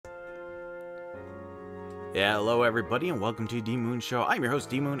Yeah, hello everybody and welcome to D-Moon Show. I'm your host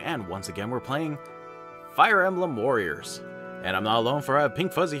D-Moon and once again we're playing Fire Emblem Warriors. And I'm not alone, for I have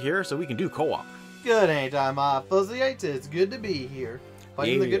PinkFuzzy here so we can do co-op. Good anytime, Fuzzy-ites. It's good to be here.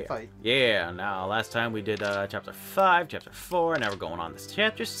 Fighting the good fight. Yeah, now last time we did Chapter 5, Chapter 4, and now we're going on to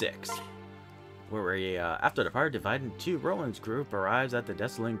Chapter 6. Where we, after the fire divided into two, Roland's group arrives at the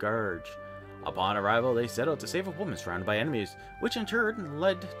desolate gorge. Upon arrival, they set out to save a woman surrounded by enemies, which in turn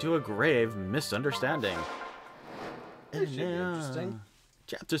led to a grave misunderstanding. That should be interesting.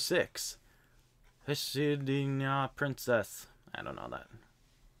 Chapter 6. Hishidina Princess. I don't know that.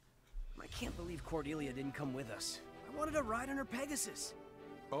 I can't believe Cordelia didn't come with us. I wanted to ride on her Pegasus.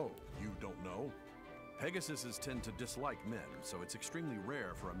 Oh, you don't know? Pegasuses tend to dislike men, so it's extremely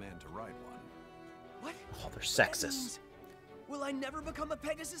rare for a man to ride one. What? Oh, they're sexist. Will I never become a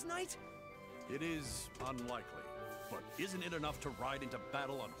Pegasus Knight? It is unlikely, but isn't it enough to ride into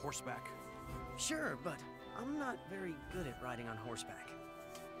battle on horseback? Sure, but I'm not very good at riding on horseback.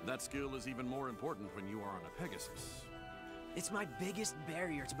 That skill is even more important when you are on a Pegasus. It's my biggest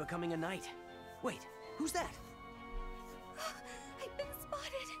barrier to becoming a knight. Wait, who's that? I've been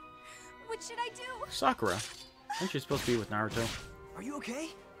spotted. What should I do? Sakura. Aren't you supposed to be with Naruto? Are you okay?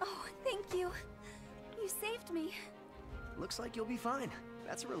 Oh, thank you. You saved me. Looks like you'll be fine.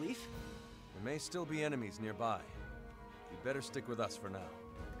 That's a relief. There may still be enemies nearby. You'd better stick with us for now.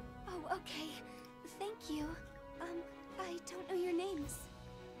 Oh, okay. Thank you. I don't know your names.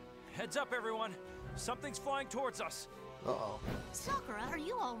 Heads up, everyone. Something's flying towards us. Uh-oh. Sakura, are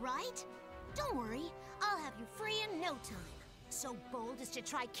you all right? Don't worry, I'll have you free in no time. So bold as to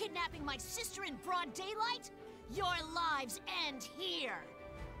try kidnapping my sister in broad daylight? Your lives end here!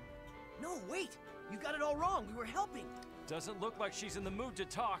 No, wait! You got it all wrong. We were helping. Doesn't look like she's in the mood to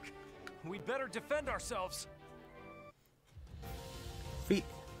talk. We'd better defend ourselves. Feet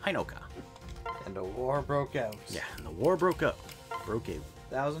Hinoka. And a war broke out. Yeah, and the war broke out.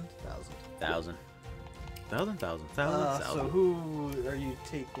 Thousand. Thousand. So who are you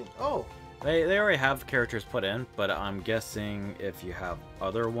taking? Oh! They already have characters put in, but I'm guessing if you have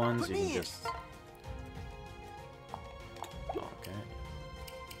other ones, you can just... Okay.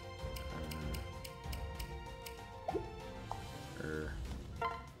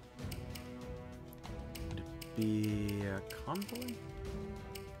 Would it be a convoy?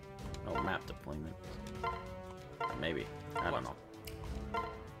 Oh, map deployment. Maybe. I don't know.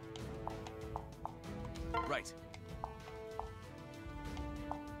 Right.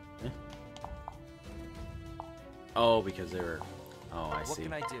 Eh? Oh, because they were... Oh, I see.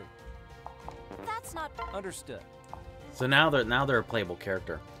 What can I do? That's not... Understood. So now they're a playable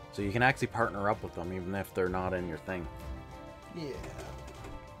character. So you can actually partner up with them even if they're not in your thing. Yeah.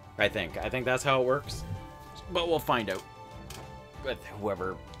 I think that's how it works. But we'll find out with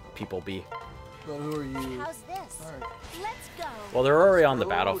whoever people be. But who are you? How's this? Alright. Let's go. Well, they're already on the Throw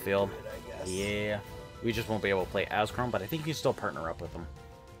battlefield. it, I guess. Yeah. We just won't be able to play as Chrome, but I think you can still partner up with them.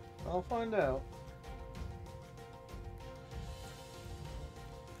 I'll find out.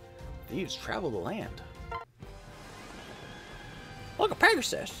 Thieves travel the land. Look, a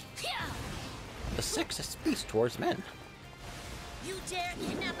Pegasus! The sexist beast towards men. You dare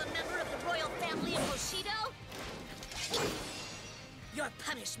kidnap a member of the royal family of Bushido? Your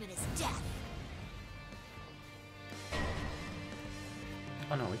punishment is death.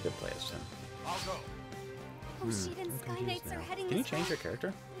 Oh no, we could play as him. I'll go. Bushido and I'm Sky confused Knights now. are heading Can you this change way. your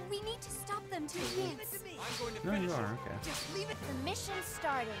character? We need to stop them to dance. I'm going to No, finish you her. are, okay. Just leave it. The mission's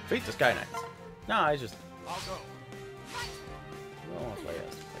starting. Beat the Sky Knights. No, I just... I'll go. I don't want to play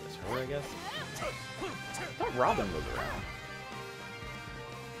as her, I guess. I thought Robin moved around.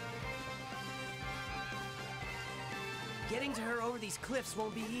 Getting to her over these cliffs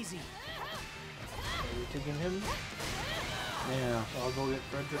won't be easy. Are you taking him? Yeah. I'll go get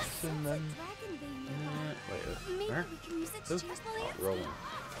Fredrickson then. Dragon Vein. Wait, Maybe where? we can use it Who? to change the Oh, landscape. Roland.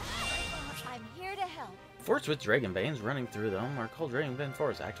 I'm here to help. Forts with dragon veins running through them are called dragon vein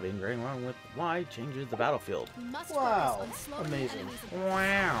forests. Activating dragon run with Y changes the battlefield. Must Wow. focus on slowing the Amazing. enemies.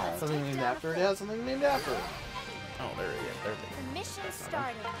 Wow. Something named after it has something named after it. Oh, there he is. There The mission's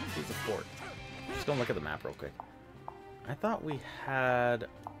starting. He's a fort. Just go and look at the map real quick. I thought we had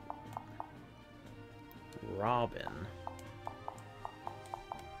Robin.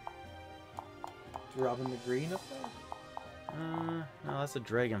 Is Robin the Green up there? No, that's a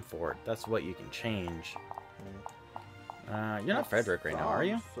dragon fort. That's what you can change. You're not Frederick right now, are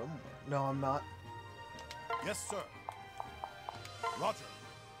you? Somewhere. No, I'm not. Yes, sir. Roger.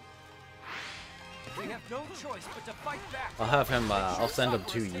 We have no choice but to fight back. I'll have him, I'll send him to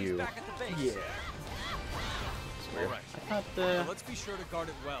Stays you. back at the base. Yeah. Weird. Alright. I thought Now let's be sure to guard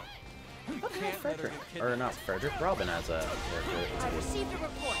it well. Frederick, or not Frederick, Robin as a character. I received a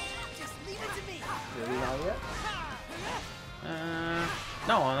report. Just leave it to me. Did we not yet?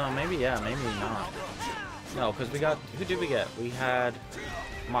 No, maybe yeah, maybe not. No, because we got, who did we get? We had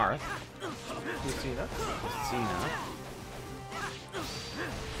Marth. Lucina.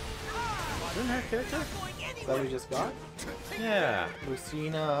 Isn't her character? That we just got? Yeah.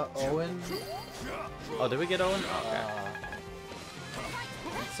 Lucina, Owen. Oh, did we get Owen? Oh, okay.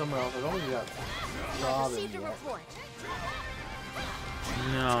 Somewhere else. I don't think we got I Robin received a yet. report.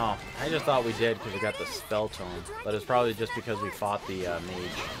 No, I just thought we did because we got the spell tome, but it's probably just because we fought the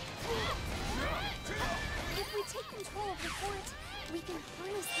mage. If we take control of the fort, we can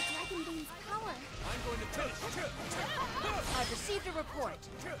harness the Dragon Bane's power. I'm going to finish. I received a report.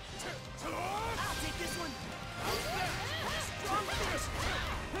 I'll take this one. Strong finish.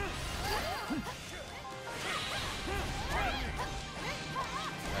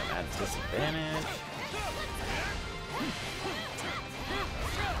 I'm at disadvantage.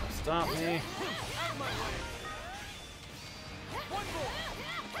 Stop me.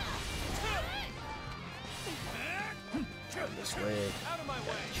 This way.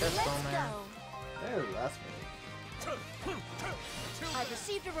 Chest on Let's there. go. There's last minute. I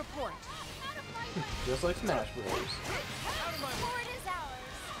received a report. Just like Smash Bros. Fort is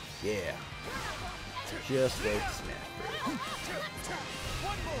ours. Yeah. Just like Smash Bros.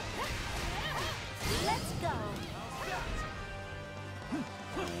 Let's go.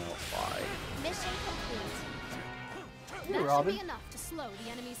 Oh, why? Mission complete. Hey, That Robin. should be enough to slow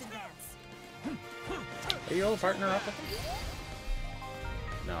the enemy's advance. Are you all partner up with him?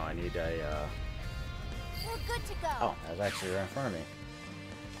 No, I need a, We're good to go. oh, that was actually right in front of me.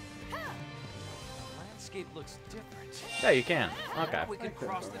 Landscape looks different. Yeah, you can. Okay. We can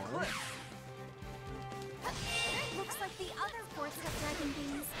cross the cliff. Looks like the other forts have Dragon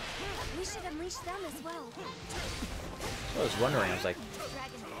Beams. We should unleash them as well. I was wondering, I was like,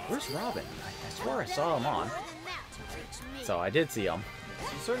 Dragon Beams. where's Robin? I swore I saw him on. More than that to reach me. So I did see him.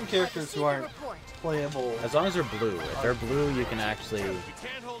 Certain characters who aren't Report. playable. As long as they're blue. If they're blue, you can actually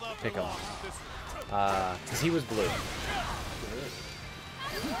pick them. Because he was blue. Our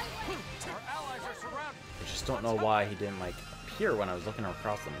allies are surrounded. I just don't know why he didn't, like, appear when I was looking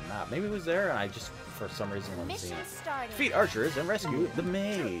across the map. Maybe he was there and I just, for some reason, wasn't seeing Mission it. started. Defeat archers and rescue the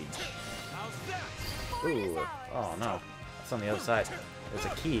mage. Fort is Ooh. ours. Oh no. It's on the other side. There's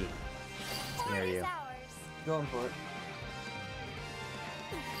a key Fort near is you. ours. Going for it.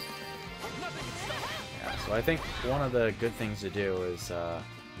 Yeah, so I think one of the good things to do is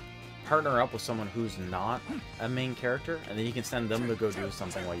partner up with someone who's not a main character, and then you can send them to go do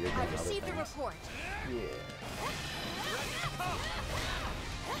something while you're I doing other received a things. report. Yeah.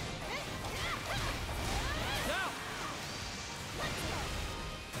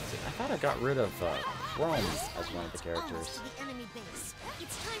 I thought I got rid of Chrome as one of the Almost characters. to the enemy base.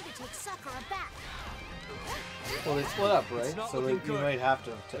 It's time to take Sakura back. Well, they split up, right? It's not So looking you good. might have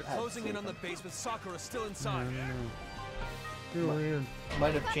to. They're closing in on the base with Sakura still inside.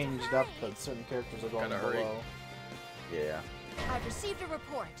 Might have changed up, but certain characters are going Gotta hurry. below. Yeah. I received a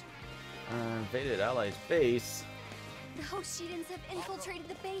report. Invaded allies base. The Hoshidans have infiltrated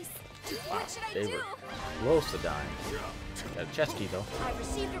the base. Wow, What should I they do? were close to dying. Got a chest key though. I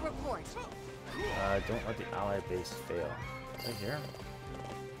received a report. Don't let the ally base fail. Right here?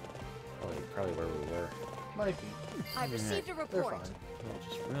 Probably where we were. Might be. I received a They're report. fine. We'll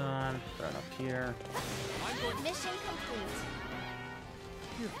just run up here. Mission complete.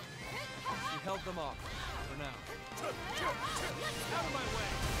 We held them off for now.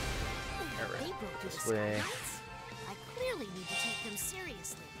 Alright, They broke through this the way. scouts. I clearly need to take them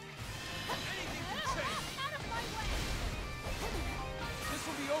seriously. This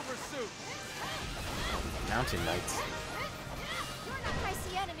will be over soon. Mountain knights. I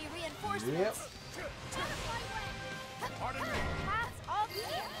see enemy reinforcements. Yep. Paths all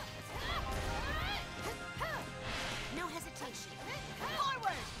clear. No hesitation.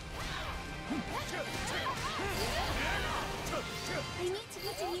 Forward! I need to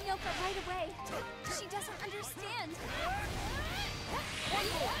get to Minoka right away. She doesn't understand.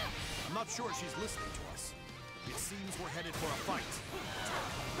 I'm not sure she's listening to us. It seems we're headed for a fight.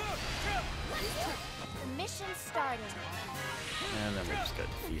 The mission started. And then we just gotta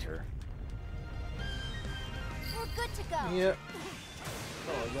defeat her. We're good to go. Yep.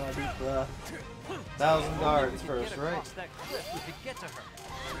 Oh, I gotta beat the 1,000 guards first, Get right? across that cliff, we could get to her.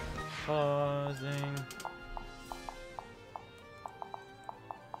 Pausing.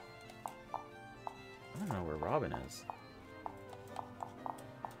 I don't know where Robin is.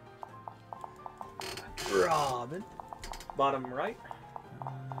 Robin. Bottom right.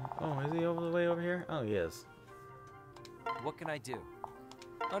 Oh, is he? there? Oh, he is. What can I do?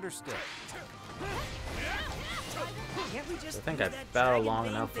 Understood. Can't we just I think do I've that battled dragon long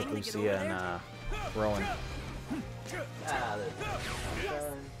vein enough with thing to get Lucia over and there? Rowan. Ah, that's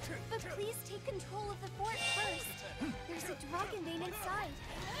But please take control of the fort first. There's a dragon vein inside.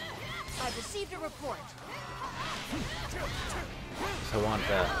 I've received a report. So I want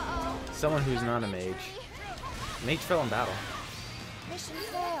someone who's not a mage. Mage fell in battle. Mission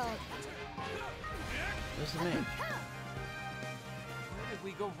failed. Where's the mage? Where did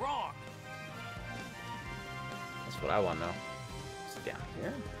we go wrong? That's what I want to know. Is it down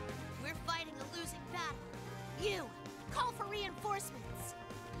here? We're fighting a losing battle. You, call for reinforcements.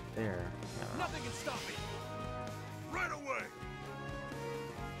 There. I don't know. Nothing can stop me. Right away!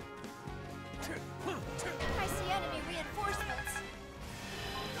 I see enemy reinforcements.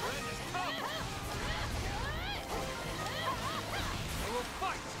 I will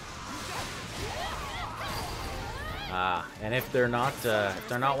fight. And if they're not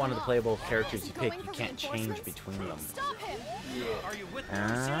one of the playable characters you pick, you can't change between them. Stop him! Are you with me,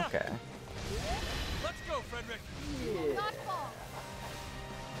 Lucia? Okay. Let's go, Frederick. Not fall.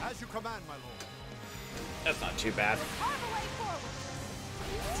 As you command, my lord. That's not too bad. All the way forward.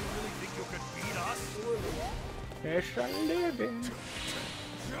 Do you really think you could beat us? Yes, I'm living.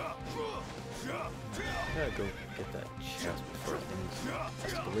 Gotta go get that chest before things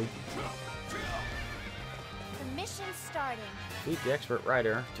escalate. The mission's starting. Beat the expert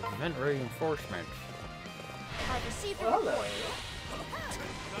rider to prevent reinforcements. I've received a Hello. report.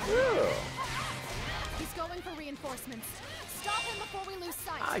 Oh, He's going for reinforcements. Stop him before we lose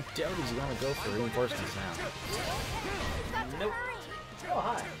sight. I doubt he's gonna go for reinforcements now. We've got to Nope. hurry. Oh,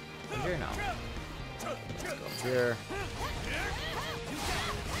 hi. I'm here now. Let's go here.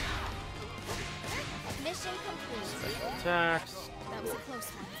 Mission complete. Special attacks. That was a close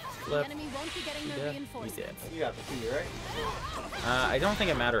one. Flip. The enemy won't be getting He their did. He reinforcements. did. You got the key, right? I don't think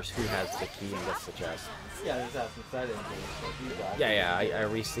it matters who has the key and gets the chest. Yeah, there's that since I didn't do it, so you got it. Yeah, I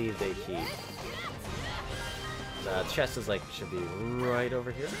received a key. The chest is like, should be right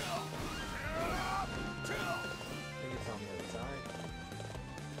over here. I think it's on the other side.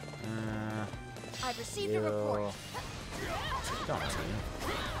 I've received a You report. don't have any.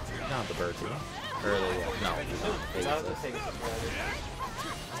 You don't have the bird, do you? Or the, no, you don't. That was Pegasus. the Pegasus rider.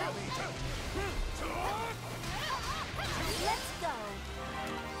 Let's go.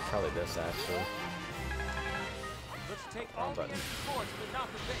 Probably this, actually. Let's take Wrong all the button. enemy forts, but not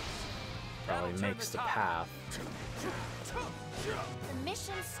the base. Probably That'll turn makes the the tide. path. The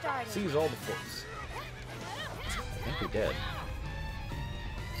mission's starting. Seize all the forts. I think we did.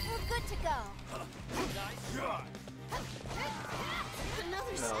 We're good to go.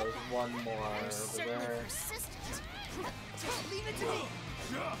 Another No, setback. there's one more over Certainly there. persistent. Just leave it to me.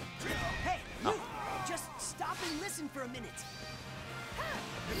 Hey, you! Just stop and listen for a minute.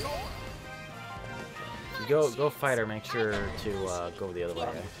 You go fight her, make sure to go the other way.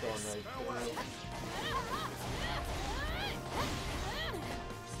 I'm just going right through.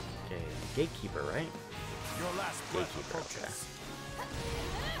 Okay, gatekeeper, right? Your last breath Gatekeeper, okay. approaches.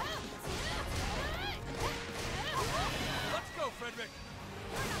 Let's go, Frederick.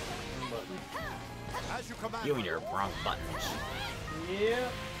 As you command. You and your wrong buttons. Yeah.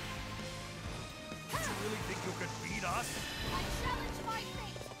 Do you really think you could beat us? I challenge my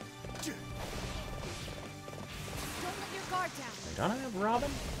fate. Don't let your guard down. Don't I have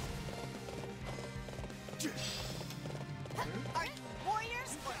Robin? Are you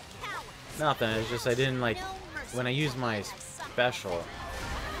warriors or cowards? Nothing, it's just I didn't like, No mercy. when I used my special,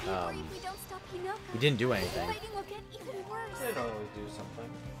 If we don't stop Hinoko, he didn't do anything. fighting will get even worse. They don't always do something.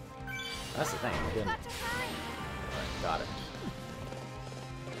 That's the thing, he We've didn't. got to hurry. Got it.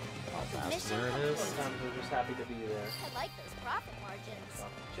 Oh, that's where it is. Sometimes we're just happy to be there. I like those profit margins.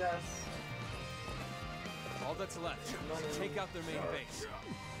 Drop the chest. All that's left is to take out their main base.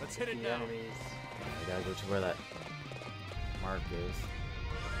 Let's hit it The now. enemies. I gotta go to where that mark is.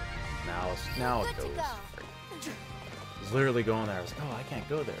 Now it Good to goes. go. I was literally going there. I was like, oh, I can't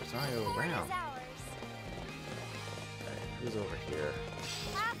go there. So now I go Fort around. is ours. Okay, who's over here?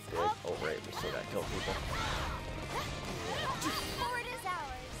 Hats Good. up. Oh, right. We still gotta kill people. Fort is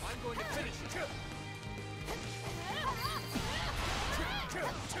ours. I'm going to finish it.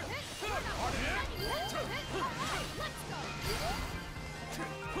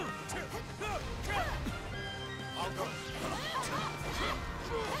 I'll go.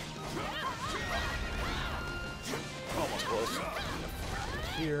 Almost close.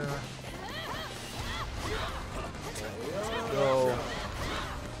 Here. Go.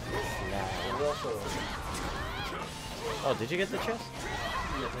 There's also Oh, did you get the chest?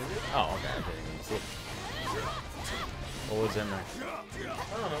 Yes, I did. Oh, okay. I didn't even see it. What was in there?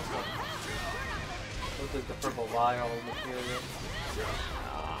 I don't know. Looks like the purple vial material.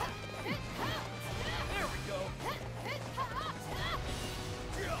 There we go.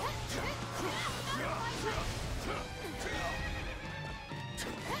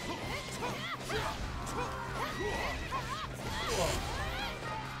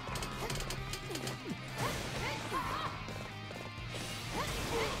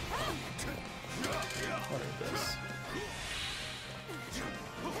 What is this?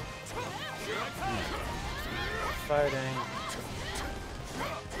 Fighting.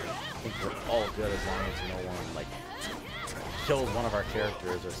 I think we're all good as long as no one like kills one of our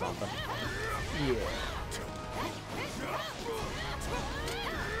characters or something. Yeah.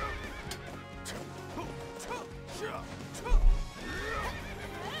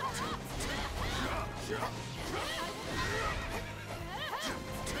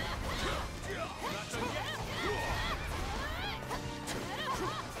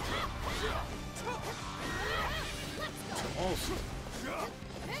 Almost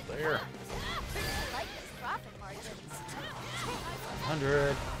there. I like those profit margins.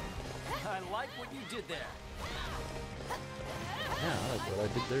 100. I like what you did there. Yeah, I like what I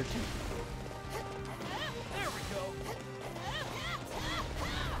did there too. There we go.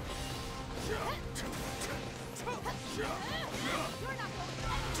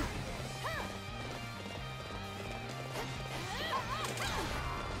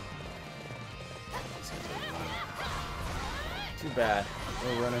 Too bad.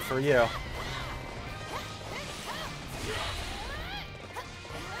 We're running for you.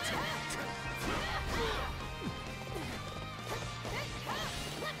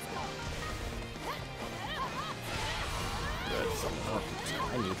 Good, something more.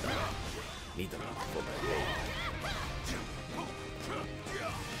 I need them. Need them for my day.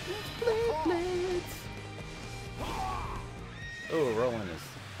 Oh, Rowan is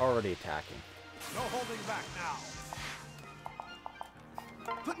already attacking. No holding back now.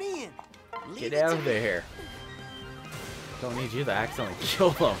 Put me in. Get out of there. Don't need you to accidentally kill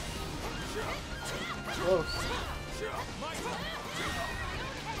them. Close.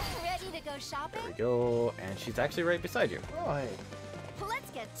 Ready to go shopping? There we go. And she's actually right beside you. Oh, hey.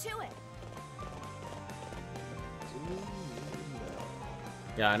 Let's get to it.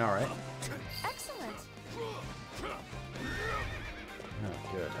 Yeah, I know, right? Excellent. Oh,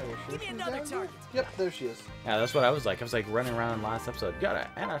 good. Are you sure Give me she's another down there? target. Yep, there she is. Yeah, that's what I was like. I was like running around last episode. Got it.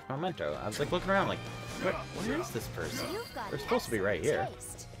 And a memento. I was like looking around like, where is this person? You've got They're supposed to be right here.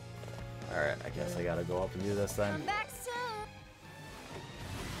 taste. Alright, I guess I gotta go up and do this then. Come back soon.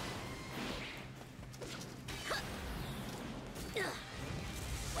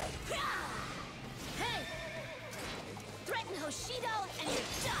 Hey! Threaten Hoshido and you're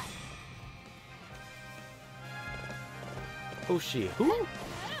done! Who's she? Who?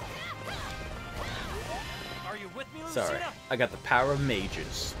 Are you with me, Lucina? Sorry. I got the power of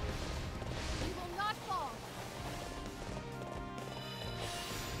mages. You will not fall.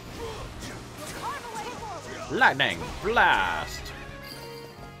 Carve away forward. Lightning blast!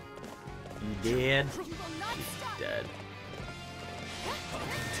 You dead? You will not stop. Dead.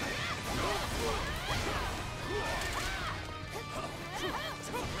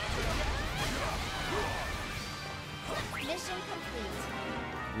 Mission complete.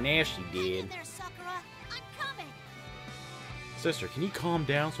 Now she Hang in did. there, Sakura! I'm coming! Sister, can you calm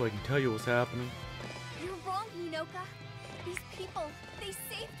down so I can tell you what's happening? You're wrong, Minoka. These people, they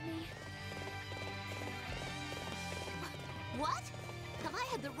saved me. What? Have I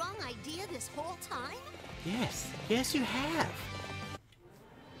had the wrong idea this whole time? Yes. Yes, you have.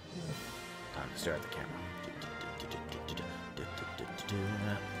 Time to stare at the camera.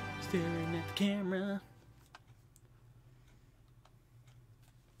 Staring at the camera.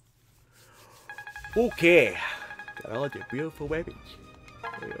 Okay. Got all the beautiful weapons.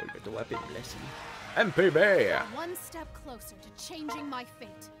 Oh, got the weapon blessing. MPB! One step closer to changing my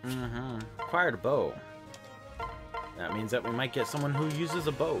fate. Mm-hmm. Acquired a bow. That means that we might get someone who uses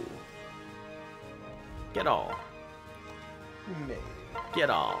a bow. Get all. Maybe. Get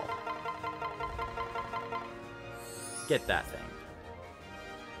all. Get that thing.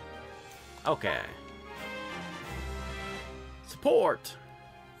 Okay. Support!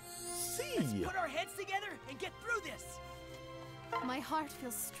 Let's C! put our heads together and get through this. My heart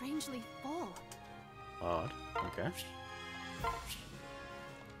feels strangely full. Odd. Okay.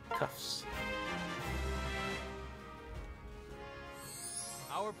 Cuffs.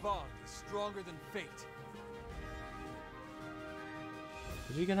 Our bond is stronger than fate.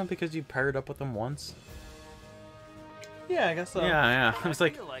 Did you get him because you paired up with him once? Yeah, I guess so. Yeah. I was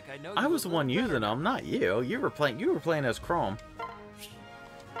like, feel like I know I you was a the one little using better them, not you. You were playing as Chrome.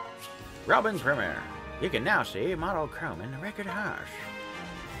 Robin Premier. You can now see model Chrome in the record hash.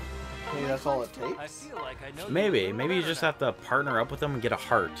 Maybe that's all it I takes. feel like I know Maybe you a little you better just now. have to partner up with them and get a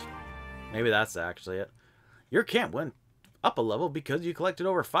heart. Maybe that's actually it. Your camp went up a level because you collected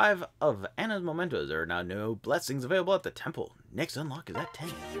over 5 of Anna's mementos. There are now no blessings available at the temple. Next unlock is at 10.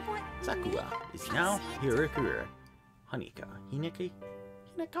 You want Sakura me? is now Hirikura. Hanika.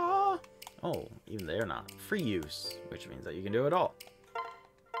 Hineka? Oh, even they're not. Free use, which means that you can do it all.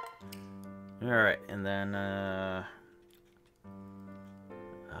 Alright, and then,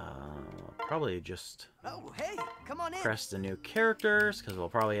 probably just Oh, hey, come on in. press the new characters, because we'll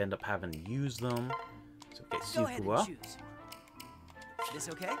probably end up having to use them. So get Go ahead and Sakura. choose. This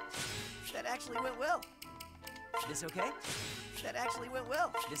okay? That actually went well. This okay? That actually went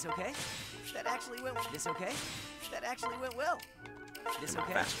well. This okay? That actually went. This okay? That actually went well. This Come on,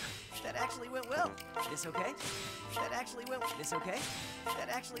 okay? faster. That actually went well. This okay? That actually went. This okay? That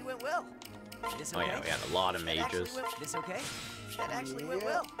actually went well. This Oh okay? yeah, we had a lot of That actually mages. went. This okay? That actually went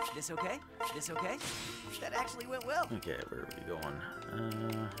well. This okay? This okay? That actually went well. Okay, where are we going?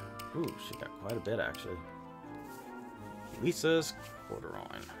 Ooh, she got quite a bit actually. Lisa's corduroy.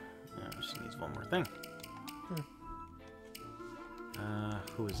 Yeah, she needs one more thing.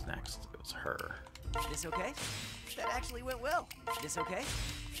 Who is next? It was her. This okay? That actually went well. This okay?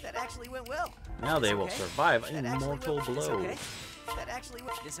 That actually went well. Now they This will okay? survive That actually immortal went. This blow. okay? That actually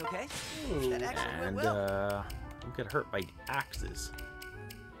went. This okay? Ooh. That actually went And well. don't get hurt by axes.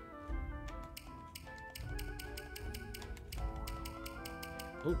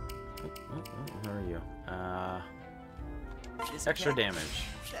 Oh, where are you? This Extra okay? damage.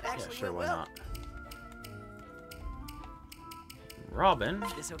 That Yeah, actually sure, went why well. not? Robin,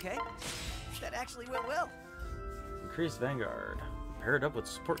 This okay? That actually went well. increased Vanguard. Paired up with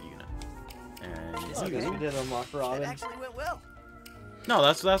support unit. And This I guess okay? we did unlock That Robin. actually went well. no,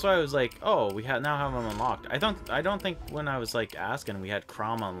 that's why I was like, oh, we now have him unlocked. I don't think when I was like asking we had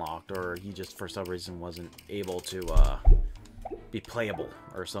Crom unlocked, or he just for some reason wasn't able to be playable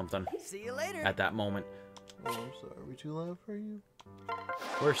or something See you later. at that moment. Oh, I'm sorry. Are we too loud for you?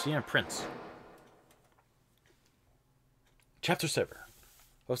 Where's Sienna Prince? Chapter 7.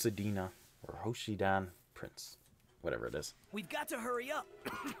 Hoshidana or Hoshidan Prince. Whatever it is. We've got to hurry up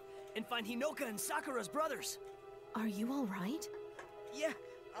and find Hinoka and Sakura's brothers. Are you all right? Yeah,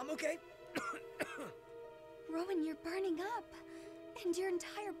 I'm okay. Rowan, you're burning up. And your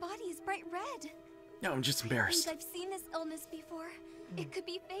entire body is bright red. No, I'm just And embarrassed. I've seen this illness before. It could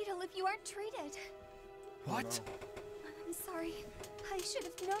be fatal if you aren't treated. What? I'm sorry. I should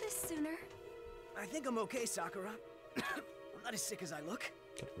have noticed sooner. I think I'm okay, Sakura. I'm not as sick as I look.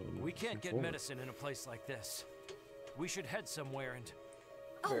 We can't get medicine in a place like this. We should head somewhere and...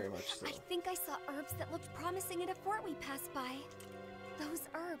 Very much so. I think I saw herbs that looked promising at a fort we passed by. Those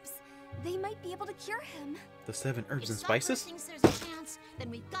herbs, they might be able to cure him. The 7 herbs and If Sakura spices? thinks there's a chance, then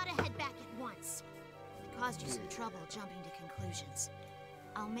we've got to head back at once. I caused you some trouble jumping to conclusions.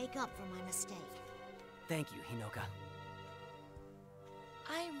 I'll make up for my mistake. Thank you, Hinoka.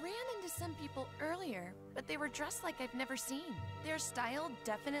 I ran into some people earlier, but they were dressed like I've never seen. Their style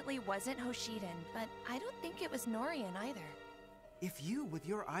definitely wasn't Hoshidan, but I don't think it was Norian either. If you, with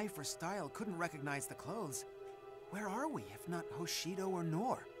your eye for style, couldn't recognize the clothes, where are we, if not Hoshido or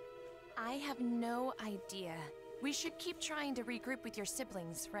Nor? I have no idea. We should keep trying to regroup with your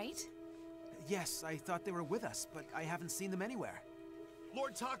siblings, right? Yes, I thought they were with us, but I haven't seen them anywhere.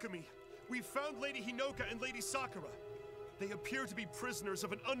 Lord Takumi, we've found Lady Hinoka and Lady Sakura. They appear to be prisoners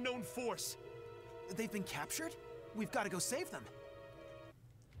of an unknown force. They've been captured? We've got to go save them.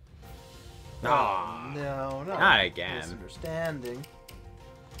 Ah, No, no. not again. Misunderstanding.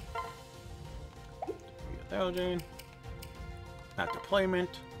 Belgian. Not deployment.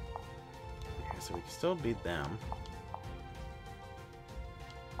 Okay, so we can still beat them.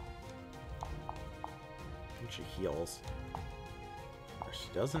 I think she heals. Or she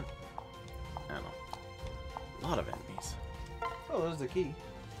doesn't. I don't know. A lot of enemies. Oh, there's the key.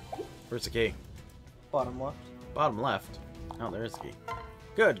 Where's the key? Bottom left. Bottom left. Oh, there's the key.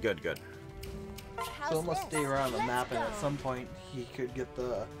 Good, good, good. So it must stay around the map, and at some point he could get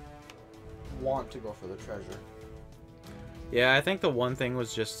the want to go for the treasure. Yeah, I think the one thing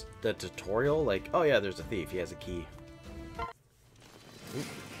was just the tutorial. Like, oh yeah, there's a thief. He has a key. Oop.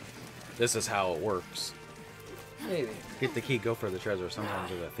 This is how it works. Maybe. Get the key, go for the treasure. Sometimes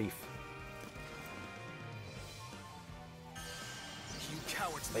there's a thief. You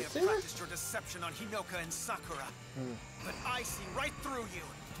cowards may have Lightsaber? practiced your deception on Hinoka and Sakura. But I see right through you.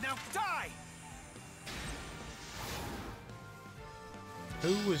 Now die!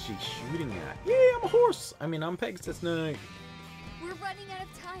 Who was she shooting at? Yeah, I'm a horse. I mean, I'm Pegasus Knight. We're running out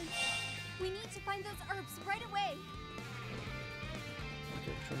of time. We need to find those herbs right away.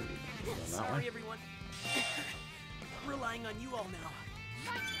 Okay, Sorry, everyone. I'm relying on you all now.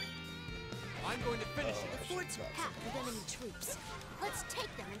 I'm going to finish it. The fort's packed with enemy troops. Let's take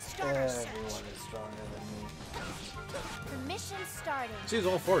them and start our search. Everyone is stronger than me. The mission's starting. Seize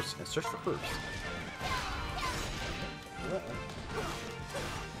all force and search for herbs.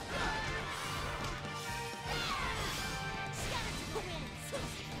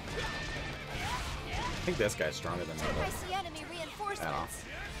 I think this guy's stronger than me. I see enemy reinforcements.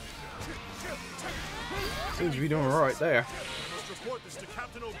 Seems to be doing right there. Must report this to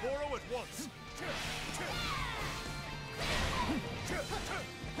Captain Oboro at once.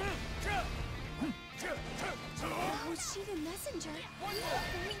 Oh, she's a messenger.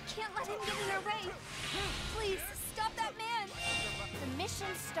 We can't let him get in our way. Please, stop that man. The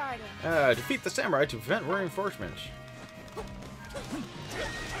mission's starting. Defeat the samurai to prevent reinforcements.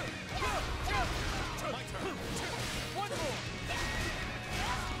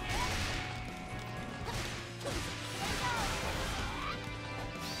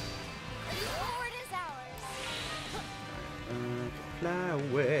 Forward is ours. Fly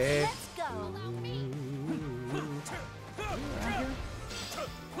away. Let's go.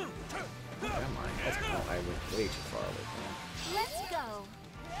 Never mind. That's cool. I went way too far away from him. Let's go.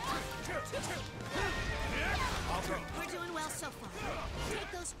 We're doing well so far.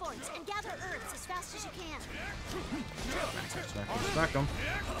 Take those forts and gather herbs as fast as you can. Smack him.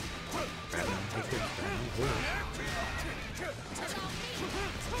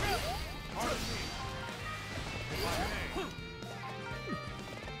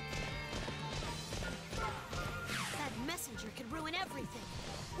 That messenger could ruin everything.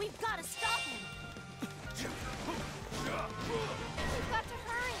 We've got to stop him. We've got to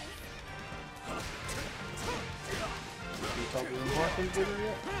hurry. You told me important dinner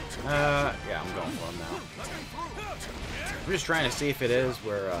yet? Yeah, I'm going for him now. I'm just trying to see if it is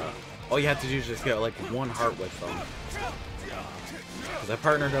where, all you have to do is just get, like, one heart with them. Because I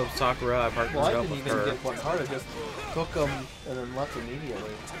partnered up with Sakura, I partnered Well, I up didn't with even her. get one heart. I just took them and then left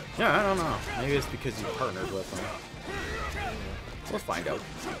immediately. Yeah, I don't know. Maybe it's because you partnered with them. We'll find out.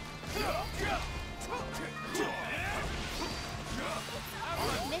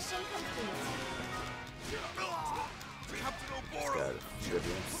 Mission complete. Got it. Good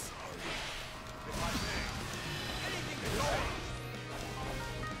one.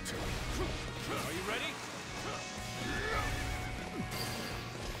 Are you ready?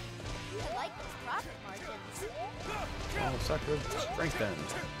 I like those profit margins. Oh, Sakura strengthened.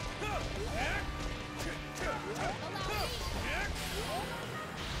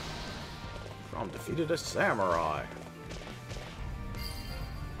 From defeated a samurai.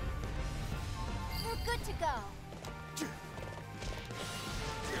 We're good to go.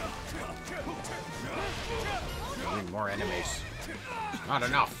 We need more enemies. Not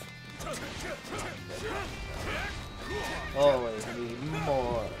enough. Always need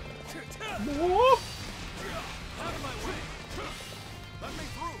more. More?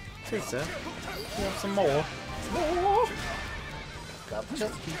 Hey, Seth. You want some more? More? Got the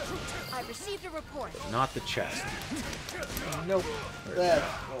chest key. I received a report. Not the chest. Nope. That's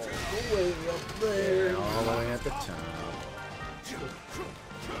all the way up there. All the way at the top.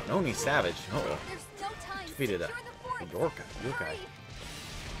 Noni Savage. Uh-oh. There's no time. Defeated a Yorka. Yokai.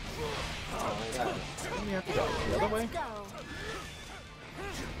 Where do you have to go? The other way? Let's go.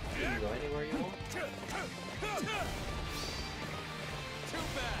 You can go anywhere you want.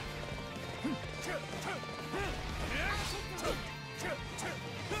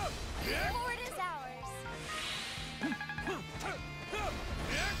 Forward is ours.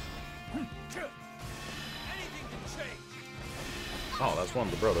 Anything can change. Oh, that's one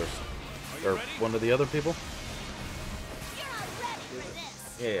of the brothers. Or one of the other people? You're not ready for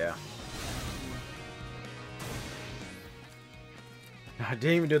this. Yeah. I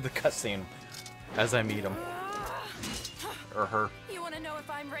didn't even do the cutscene as I meet him. Or her. You want to know if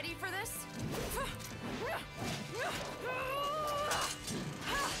I'm ready for this?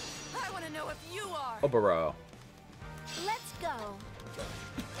 I want to know if you are. Oboro. Let's go.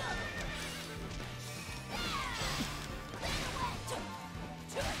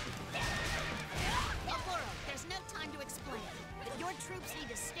 Oboro, there's no time to explain. Your troops need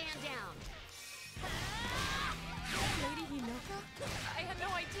to stand down. Lady Hinoka? I had no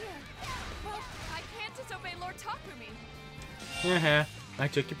idea. Well, I can't disobey Lord Takumi. Haha, I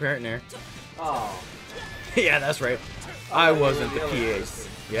took your partner. Oh. Yeah, that's right. I wasn't the PA.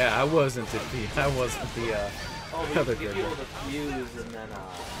 Yeah, I wasn't the Oh, we Other can get good. people to fuse and then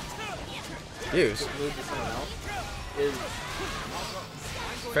Fuse. move to someone else. Is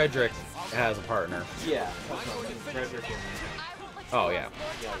Frederick has a partner. yeah, that's what I mean. Frederick and Oh yeah.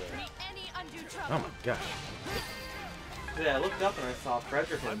 the other. Oh my gosh. Yeah, I looked up and I saw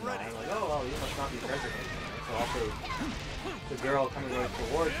Frederick and I'm like, oh well, you must not be Frederick. So I'll say the girl coming right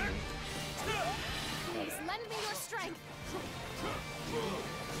towards me. Please lend me your strength.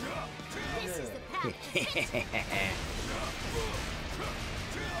 This is the path to victory.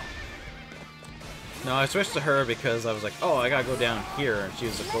 No, I switched to her because I was like, oh, I gotta go down here, and she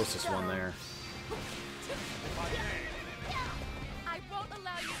was the closest one there. I won't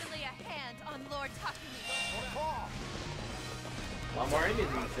allow you to lay a hand on Lord Takumi. A lot more enemies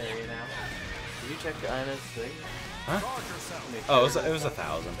in this area now. Did you check Anna's thing? Huh? Make Oh, sure it was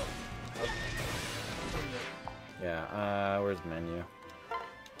 1,000. Yeah, where's the menu?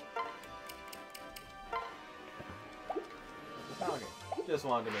 Okay. Just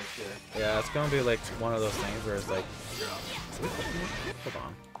wanted to make sure. Yeah, it's gonna be like one of those things where it's like, hold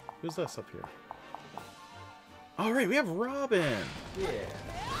on, who's this up here? All right, we have Robin. Yeah.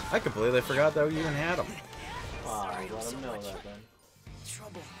 I completely forgot that we even had him. Let him know that then.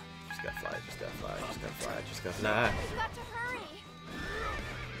 Trouble. Just gotta fly, just gotta fly, just gotta fly, just gotta fly. We've got to hurry.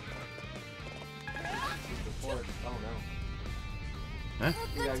 The fort. Oh no. Huh?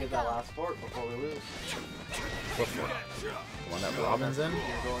 We gotta get that last fort before we lose. What for? The one that Robin's in?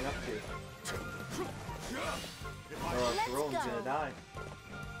 We're going up to. Or else Rowan's gonna die.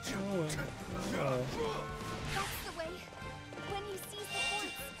 That's the way. When he sees the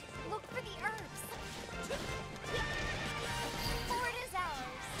forts, look for the herbs. Fort is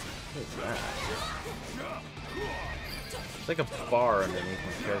ours. What is that? It's like a bar underneath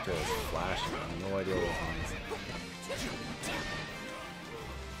my character that's flashing. I have no idea what it means.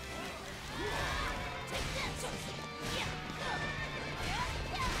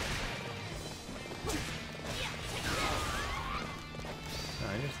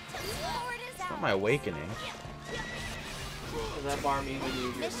 It's not my awakening. Does that bar mean when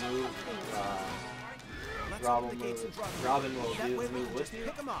you get moved, Robin will do the move with you?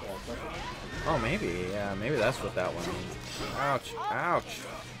 Oh, maybe. Yeah, maybe that's what that one means. Ouch. Ouch.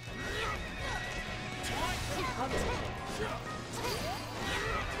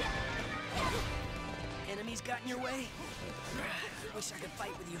 Enemies got in your way? Wish I could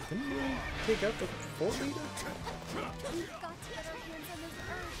fight with you. Didn't we take out the fort leader? We've got to get our hands on those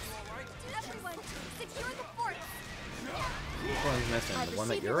herbs. Everyone, secure the fort. Which one's missing? The one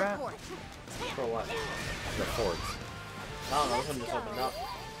that you're at? For what? The forts. I don't know, this one just opened up.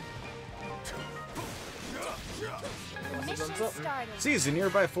 Mission started. See, it's the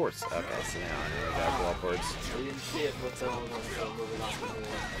nearby forts. Okay, so now I know I gotta go upwards. We didn't see it with those ones moving off the board.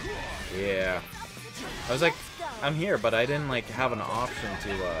 Yeah. I was like, I'm here, but I didn't like have an option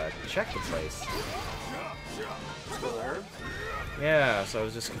to check the place. For the herbs? Yeah, so I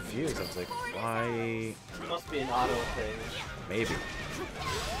was just confused. I was like, why? It must be an auto thing. Maybe. So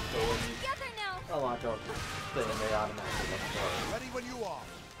when you unlock a thing, they automatically look for it. Ready when you are.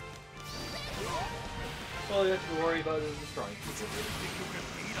 All you have to worry about is destroying.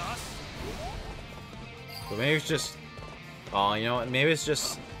 But maybe it's just, oh, you know what? Maybe it's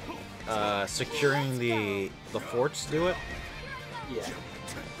just securing the forts do it. Yeah.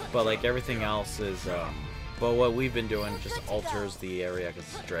 But like everything else is, but what we've been doing just alters the area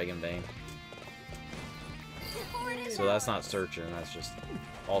because it's Dragon Vein. So that's not searching. That's just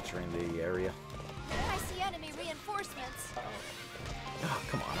altering the area. I see enemy reinforcements. Oh,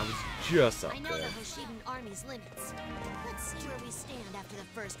 come on! I was just up I know there. the Hoshidan army's limits. Let's see where we stand after the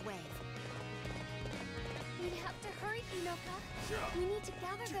first wave. We have to hurry, Inoka. We need to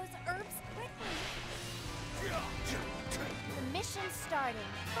gather those herbs quickly. The mission's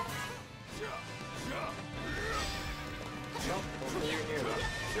starting.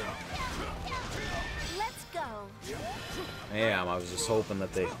 Let's go. Yeah, I was just hoping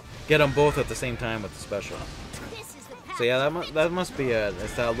that they get them both at the same time with the special. This is the path. So yeah, that must be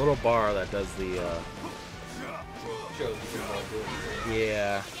it's that little bar that does the.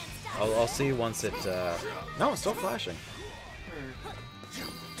 Yeah, I'll see once it. No, it's still flashing.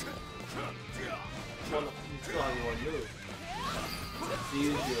 Well, you still have one move. Do you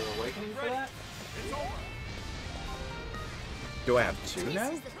use your awakening for that? Do I have two now?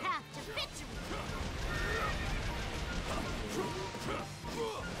 This is the path to victory.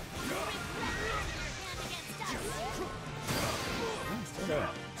 Still there.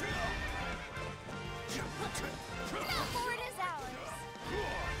 The fort is ours.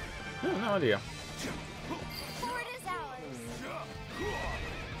 No idea. Fort is ours.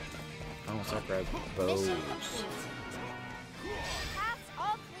 I don't Sakura has bows. Mission complete. Paths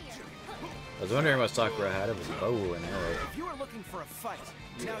all clear. I was wondering what Sakura had. It was a bow and arrow. If you were looking for a fight,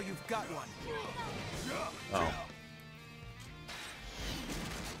 now you've got one. Oh.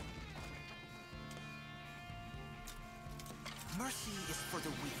 Mercy is for the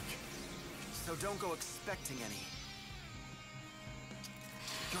weak, so don't go expecting any.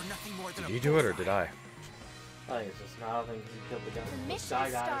 You're nothing more than Did you do it or did I? I think it's just not. I think he killed the guy. The mission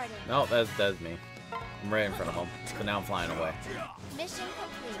Guy guy. started. No, that's me. I'm right in front of him. But now I'm flying away. Mission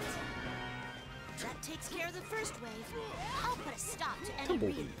complete. That takes care of the first wave. I'll put a stop to any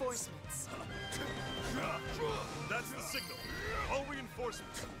Tumbleweeds. reinforcements. That's the signal. All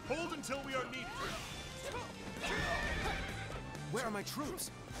reinforcements. Hold until we are needed. Where are my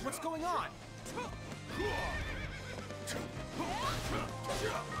troops? What's going on?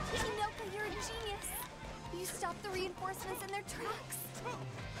 Hinoka, you're a genius. You stopped the reinforcements in their tracks.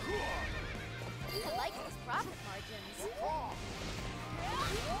 I like those profit margins.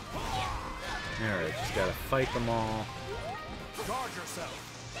 Alright, just gotta fight them all. Guard yourself.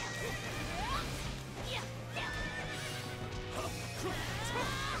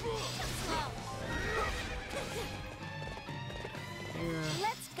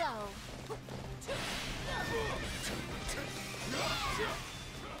 Let's go.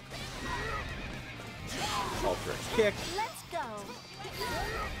 Ultra kick. Let's go.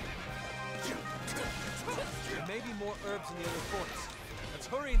 There may be more herbs in the other forts. Let's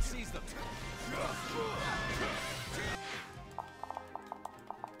hurry and seize them.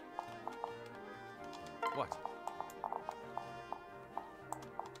 What?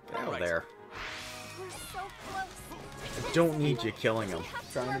 Get out of there. We're so close. I don't need you killing him.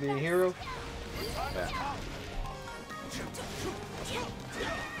 Trying to be a hero. Yeah.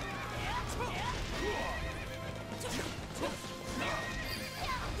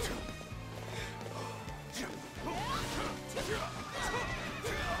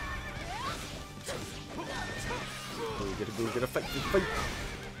 Go get a fight, fight.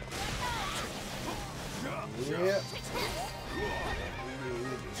 Yep.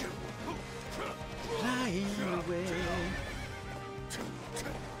 Flying away.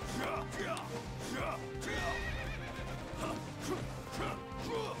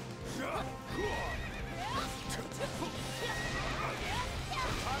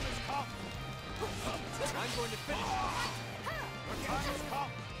 I'm going to finish. Your time has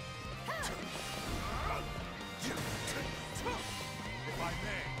come. If I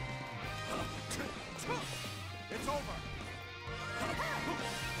may. It's over.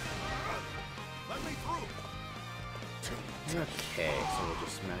 Let me through. Okay, so we'll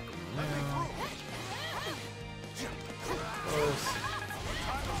just smack him around. Close.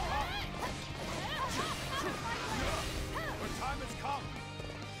 Your time has come.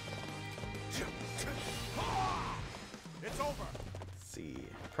 It's over. Let's see.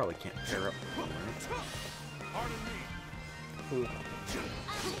 Probably can't pair up. Pardon me. Who?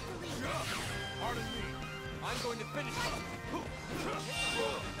 Pardon me. I'm going to finish him.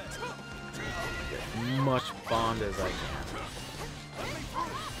 Get as much bond as I can.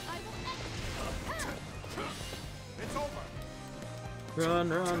 It's over. Run,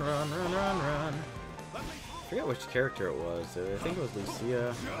 run, run, run, run, run. I forget which character it was. I think it was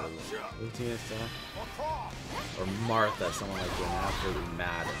Lucia. Lucia stuff. Or Martha, someone like getting absolutely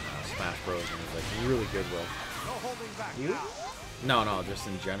mad in Smash Bros. And was like really good with. No holding back. You? No, just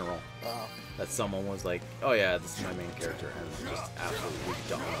in general. Oh. That someone was like, oh yeah, this is my main character, and just absolutely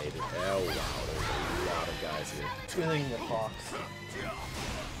dominated. Oh wow, there's a lot of guys here. Feeling the fox.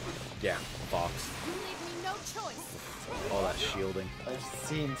 Yeah, Fox. You leave me no choice. All that shielding. I've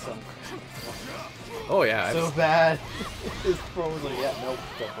seen some. Oh yeah, So bad. His pro was like, yeah, nope,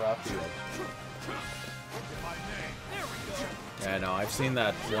 the rough. yeah, no, I've seen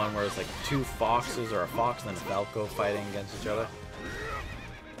that one where it's like two foxes or a fox and then a falco fighting against each other.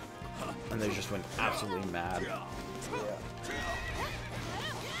 And they just went absolutely mad. Yeah.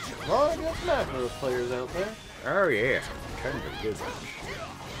 Well, I got Smash Bros. Players out there. Oh yeah, kind of a good one.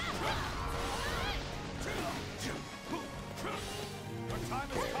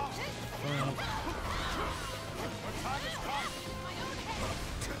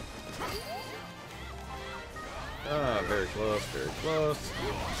 Ah, very close, very close.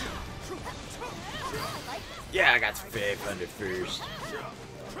 Yeah, I got 500 first.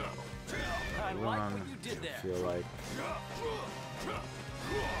 I like what you did there. Feel like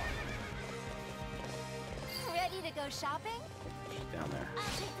Ready to go shopping? she's down there. I'll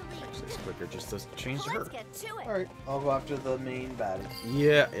take the lead. Actually, it's quicker just to change to her. Let's get to it. Alright, I'll go after the main baddie.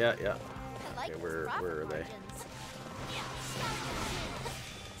 Yeah. I like Okay, those where profit are they? margins.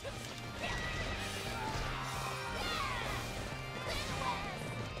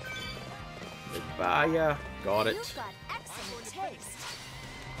 Baya. Got it. You've got excellent taste.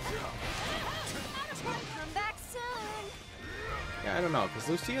 Come back soon. Yeah, I don't know, because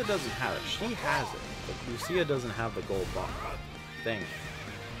Lucia doesn't have it. She has it, but Lucia doesn't have the gold bar thing.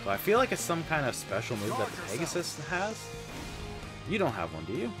 So I feel like it's some kind of special move that the Pegasus has. You don't have one,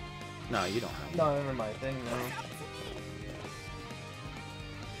 do you? No, you don't have one. No, never mind. Thing, no.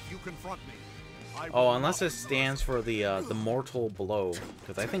 If you confront me, Oh, unless it stands for the mortal blow,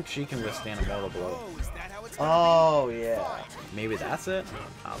 because I think she can withstand a mortal blow. Oh, yeah. Maybe that's it?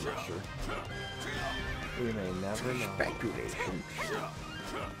 I'm not sure. We may never know. Speculation.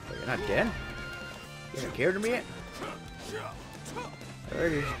 But you're not dead? You don't care to me yet? I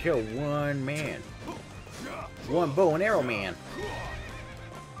heard you should kill one man. One bow and arrow man.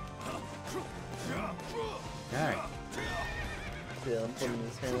 Alright. Yeah, I'm putting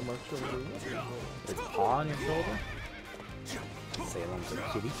his hand on my shoulder. His paw on your shoulder? Salem's a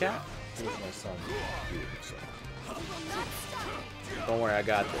kitty cat? He's my son. Don't worry, I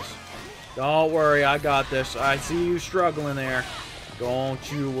got this. Don't worry, I got this. I see you struggling there.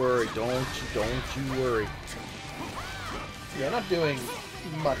 Don't you worry. Don't you worry. Yeah, not doing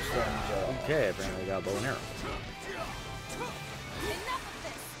much damage. Okay, apparently we got a bow and arrow.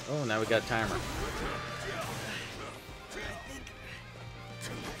 Oh, now we got a timer.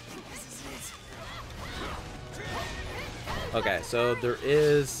 Okay, so there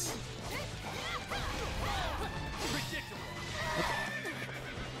is...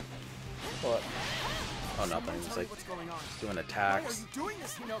 What? Oh, nothing. It's like doing attacks.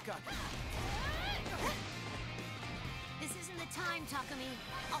 This isn't the time, Takumi.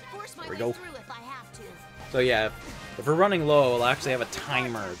 I'll force my There we way go. through if I have to. So yeah, if we're running low, we'll actually have a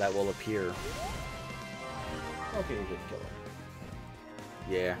timer that will appear. Okay, you just kill him.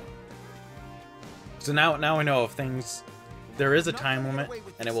 Yeah. So now we know if things... There is a time limit,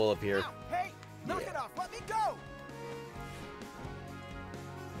 and it will appear. Hey, knock it off. Let me go.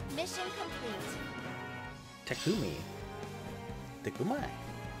 Mission complete. Takumi. Takumai.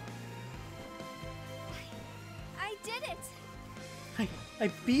 I did it! I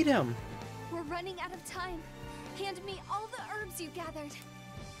beat him! We're running out of time. Hand me all the herbs you gathered.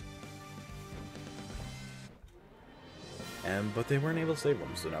 But they weren't able to save him,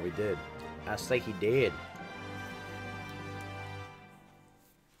 so now we did. I say he did.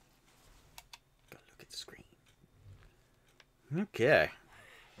 Go look at the screen. Okay.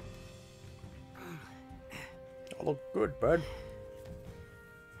 All look good, bud.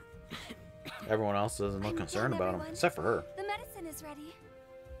 Everyone else doesn't look concerned about him, except for her. The medicine is ready.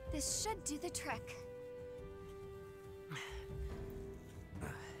 This should do the trick.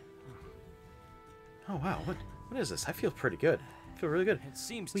 Oh wow, what is this? I feel pretty good. I feel really good. It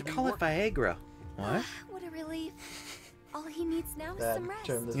seems We to be call it Viagra. What? What a relief. All he needs now is That some rest.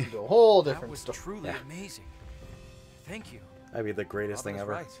 turned this into a whole That different was story. truly Yeah. amazing. Thank you. That'd be the greatest thing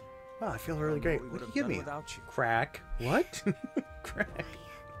ever. Right. Wow, I feel really I don't know great. what we What did would you have give me? done without you. Crack. What? Crack.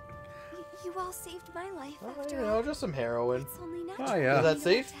 You all saved my life Oh, after you all. know, just some heroin. It's only natural. Oh, yeah. Is that for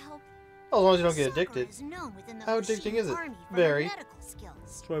me safe? to help. As long as you don't get Sakura addicted. is known within the How Hoshino addicting is it? army for Very. her medical skills.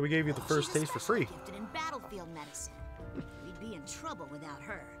 That's why we gave you the first She's taste for free. gifted in battlefield medicine. We'd be in trouble without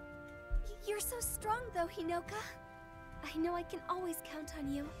her. You're so strong, though, Hinoka. I know I can always count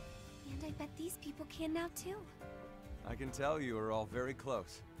on you. And I bet these people can now, too. I can tell you are all very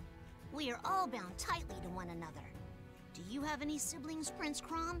close. We are all bound tightly to one another. Do you have any siblings, Prince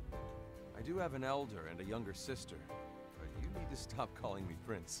Crom? I do have an elder and a younger sister, but you need to stop calling me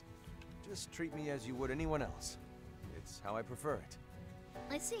Prince. Just treat me as you would anyone else. It's how I prefer it.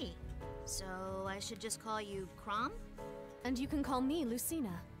 I see. So I should just call you Crom? And you can call me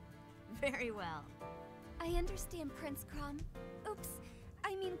Lucina. Very well. I understand, Prince Crom. Oops,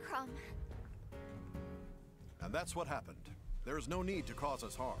 I mean Crom. And that's what happened. There is no need to cause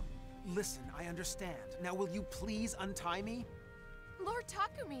us harm. Listen, I understand. Now will you please untie me? Lord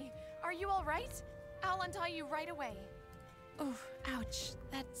Takumi, are you all right? I'll untie you right away. Oh, ouch.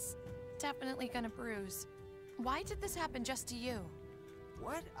 That's definitely gonna bruise. Why did this happen just to you?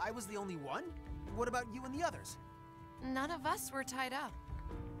 What? I was the only one? What about you and the others? None of us were tied up.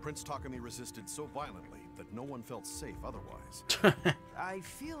 Prince Takumi resisted so violently that no one felt safe otherwise. I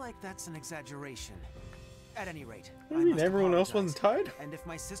feel like that's an exaggeration. At any rate, What do you mean, must everyone else apologize. wasn't tied? And if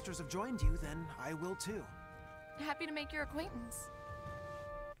my sisters have joined you, then I will too. Happy to make your acquaintance.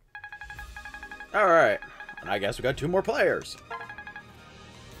 Alright. And I guess we got 2 more players.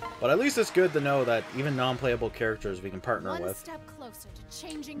 But at least it's good to know that even non-playable characters we can partner One with. step closer to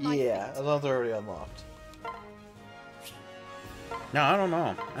changing my Yeah, fate. as long as they're already unlocked. No, I don't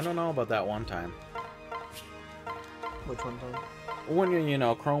know. I don't know about that one time. Which one time? when you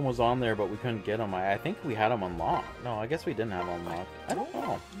know Chrome was on there, but we couldn't get him. I think we had him unlocked. No, I guess we didn't have him unlocked. I don't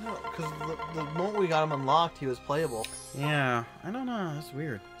know. No, because the moment we got him unlocked, he was playable. Yeah, I don't know. That's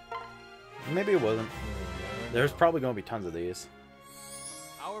weird. Maybe it wasn't. There's probably gonna be tons of these.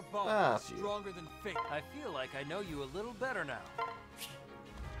 Our bond is stronger than fate. I feel like I know you a little better now.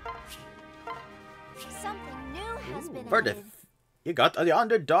 Something new has been For added. you got the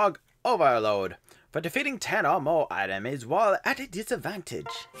underdog overload. For defeating 10 or more enemies while at a disadvantage.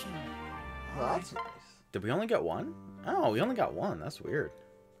 Oh, that's nice. Did we only get one? Oh, we only got one. That's weird.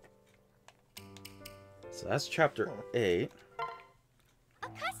 So that's chapter 8. A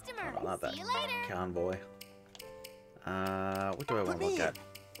customer. Oh, not that. See you later. Convoy. What do I want to look at?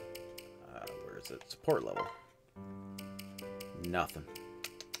 Where is it? Support level. Nothing.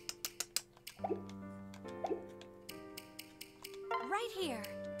 Right here.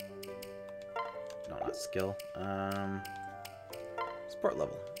 No, not skill. Support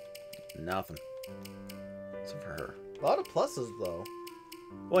level. Nothing. Except for her. A lot of pluses though.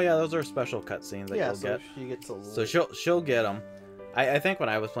 Well, yeah, those are special cutscenes that you'll get. She gets a So she'll get them. I think when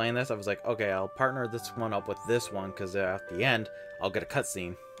I was playing this, I was like, okay, I'll partner this one up with this one because at the end, I'll get a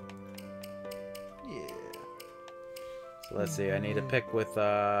cutscene. Yeah. So let's see. I need to pick with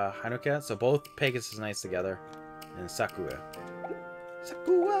Hanuka. So both Pegasus Knights together, and Sakura.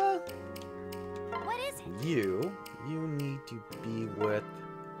 Sakura. What is it? You need to be with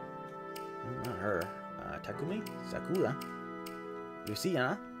not her. Takumi, Sakura,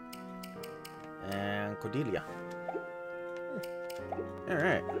 Luciana, and Cordelia.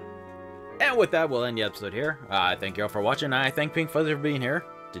 Alright. And with that, we'll end the episode here. Thank you all for watching. I thank PinkFuzzy for being here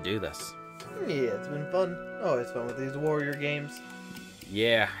to do this. Yeah, it's been fun. Oh, it's fun with these warrior games.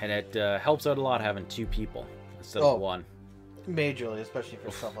 Yeah, and it helps out a lot having 2 people instead of 1. Majorly, especially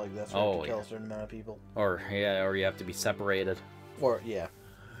for stuff like this, where you have to kill a certain amount of people. Or you have to be separated. Or, yeah.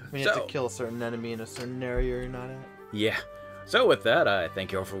 When you have to kill a certain enemy in a certain area you're not at. Yeah. So with that, I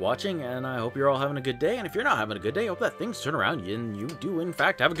thank you all for watching, and I hope you're all having a good day. And if you're not having a good day, I hope that things turn around and you do, in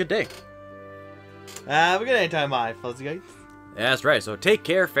fact, have a good day. Have a good anytime, my fuzzy guys. That's right. So take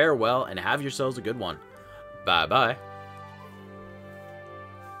care, farewell, and have yourselves a good one. Bye-bye.